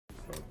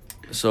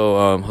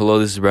Hello,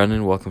 this is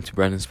Brandon. Welcome to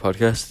Brandon's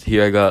podcast.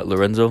 Here I got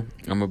Lorenzo.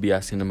 I'm gonna be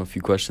asking him a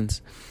few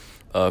questions.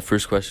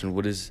 First question: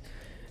 what is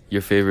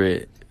your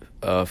favorite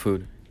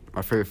food?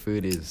 My favorite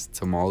food is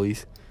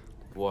tamales.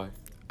 Why?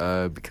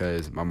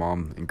 Because my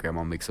mom and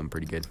grandma make them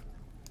pretty good.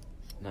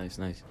 Nice.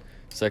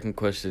 Second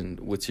question: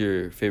 what's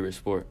your favorite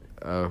sport?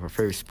 My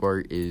favorite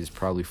sport is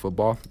probably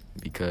football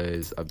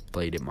because I've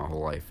played it my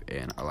whole life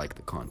and I like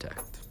the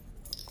contact.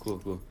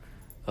 Cool.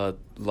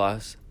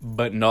 Last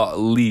but not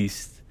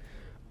least,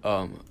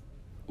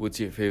 what's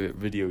your favorite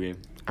video game?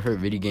 My favorite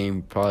video game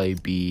would probably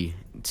be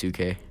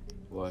 2K.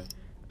 Why?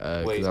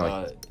 'Cause Wait,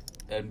 I like,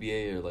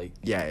 NBA or like?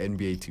 yeah,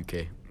 NBA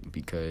 2K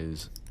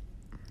because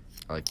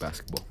I like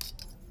basketball.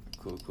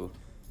 Cool.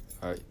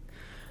 All right.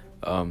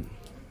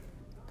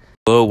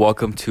 Hello,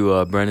 welcome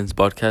to Brandon's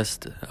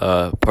podcast,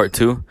 part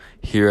 2.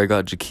 Here I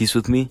got Jaquise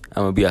with me.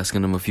 I'm gonna be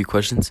asking him a few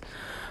questions.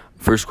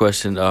 First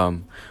question: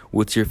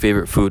 what's your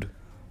favorite food?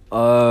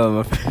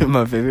 My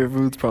favorite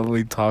food's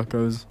probably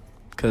tacos,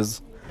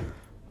 cause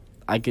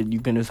you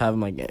can just have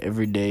them like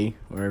every day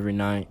or every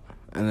night,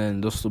 and then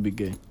they'll still be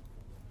good.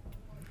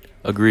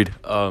 Agreed.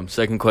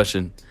 Second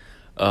question: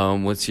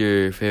 what's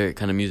your favorite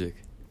kind of music?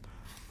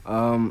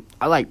 I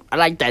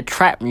like that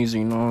trap music.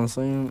 You know what I'm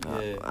saying?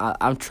 Yeah.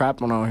 I'm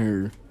trapping out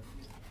here.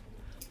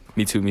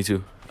 Me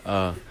too.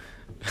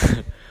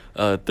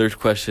 Third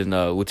question: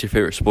 what's your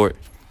favorite sport?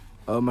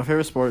 My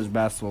favorite sport is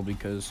basketball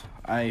because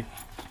I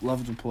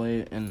love to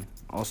play it and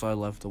also I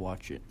love to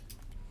watch it.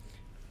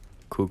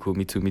 Cool.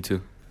 Me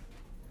too.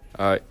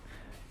 All right.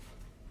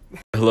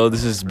 Hello,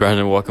 this is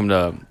Brandon. Welcome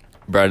to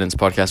Brandon's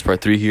podcast, part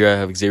 3. Here I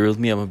have Xavier with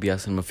me. I'm gonna be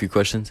asking him a few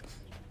questions.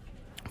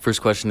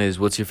 First question is: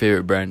 what's your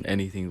favorite brand?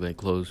 Anything like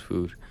clothes,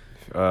 food?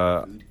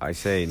 I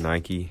say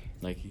Nike.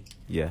 Nike.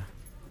 Yeah.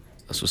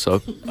 That's what's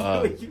up.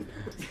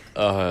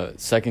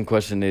 Second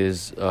question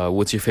is: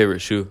 what's your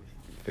favorite shoe?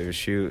 Favorite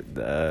shoe,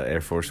 the Air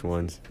Force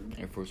Ones.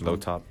 Air Force Low One.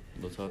 top.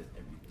 Low top.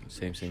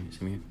 Same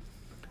here.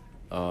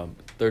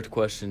 Third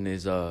question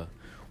is: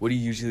 what do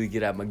you usually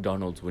get at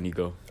McDonald's when you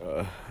go?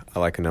 I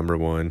like a number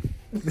 1.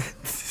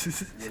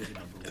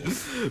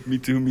 Me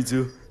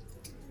too.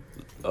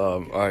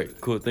 All right,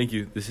 cool. Thank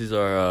you. This is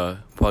our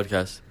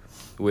podcast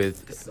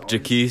with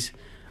Jaquise,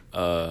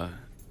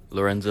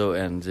 Lorenzo,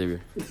 and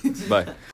Xavier. Bye.